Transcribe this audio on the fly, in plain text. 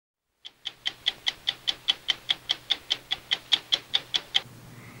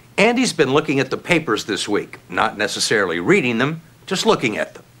Andy's been looking at the papers this week, not necessarily reading them, just looking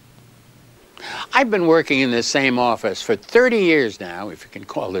at them. I've been working in this same office for 30 years now, if you can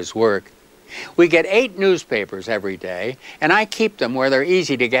call this work. We get 8 newspapers every day, and I keep them where they're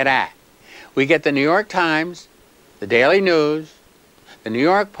easy to get at. We get the New York Times, the Daily News, the New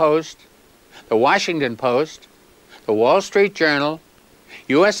York Post, the Washington Post, the Wall Street Journal,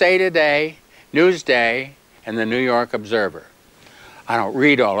 USA Today, Newsday, and the New York Observer. I don't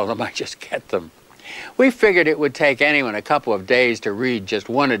read all of them, I just get them. We figured it would take anyone a couple of days to read just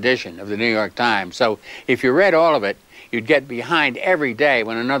one edition of the New York Times, so if you read all of it, you'd get behind every day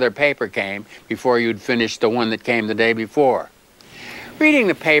when another paper came before you'd finish the one that came the day before. Reading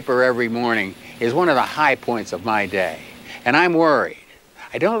the paper every morning is one of the high points of my day, and I'm worried.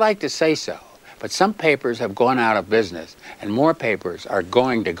 I don't like to say so, but some papers have gone out of business, and more papers are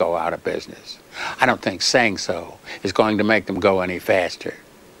going to go out of business. I don't think saying so is going to make them go any faster.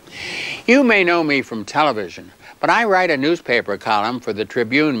 You may know me from television, but I write a newspaper column for the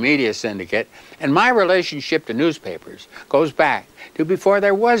Tribune Media Syndicate, and my relationship to newspapers goes back to before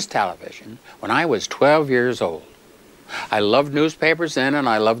there was television, when I was 12 years old. I loved newspapers then, and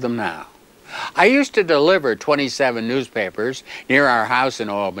I love them now. I used to deliver 27 newspapers near our house in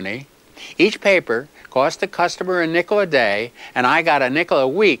Albany. Each paper cost the customer a nickel a day, and I got a nickel a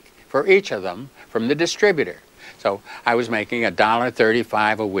week for each of them from the distributor. So I was making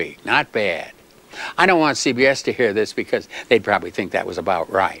 $1.35 a week. Not bad. I don't want CBS to hear this because they'd probably think that was about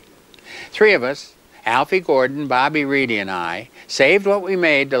right. 3 of us, Alfie Gordon, Bobby Reedy, and I, saved what we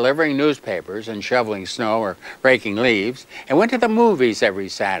made delivering newspapers and shoveling snow or raking leaves, and went to the movies every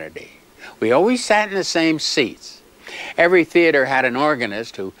Saturday. We always sat in the same seats. Every theater had an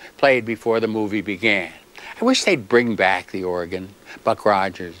organist who played before the movie began. I wish they'd bring back the organ, Buck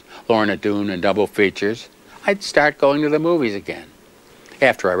Rogers, Lorna Doone, and double features. I'd start going to the movies again,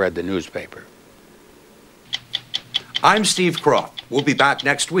 after I read the newspaper. I'm Steve Croft. We'll be back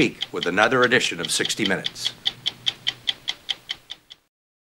next week with another edition of 60 Minutes.